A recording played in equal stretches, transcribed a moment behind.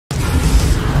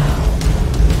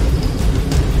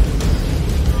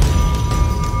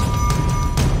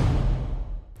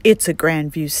It's a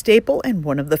Grandview staple and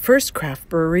one of the first craft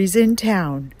breweries in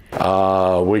town.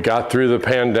 We got through the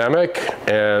pandemic,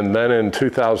 and then in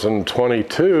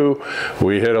 2022,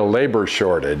 we hit a labor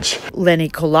shortage. Lenny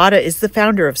Kolada is the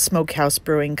founder of Smokehouse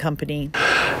Brewing Company.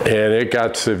 And it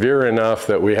got severe enough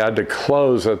that we had to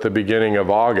close at the beginning of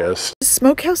August.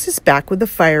 Smokehouse is back with a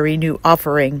fiery new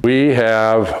offering. We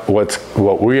have what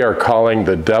we are calling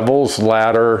the Devil's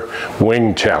Ladder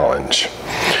Wing Challenge.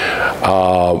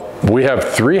 We have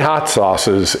 3 hot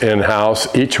sauces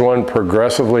in-house, each one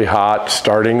progressively hot,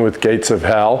 starting with Gates of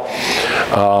Hell.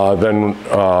 Then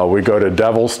we go to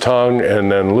Devil's Tongue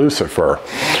and then Lucifer.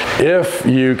 If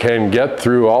you can get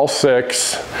through all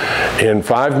 6 in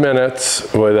 5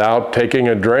 minutes without taking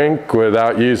a drink,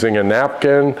 without using a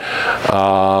napkin,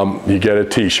 you get a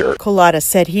t-shirt. Kolada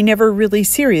said he never really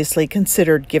seriously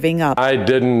considered giving up. I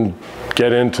didn't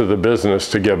get into the business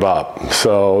to give up.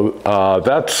 So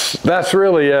that's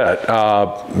really it.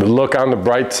 Look on the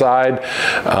bright side.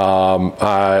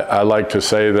 I like to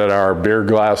say that our beer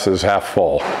glass is half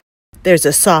full. There's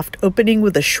a soft opening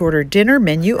with a shorter dinner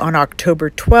menu on October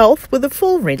 12th with a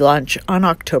full relaunch on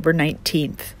October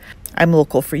 19th. I'm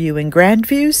local for you in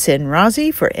Grandview, Sin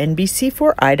Razi for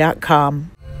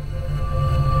NBC4i.com.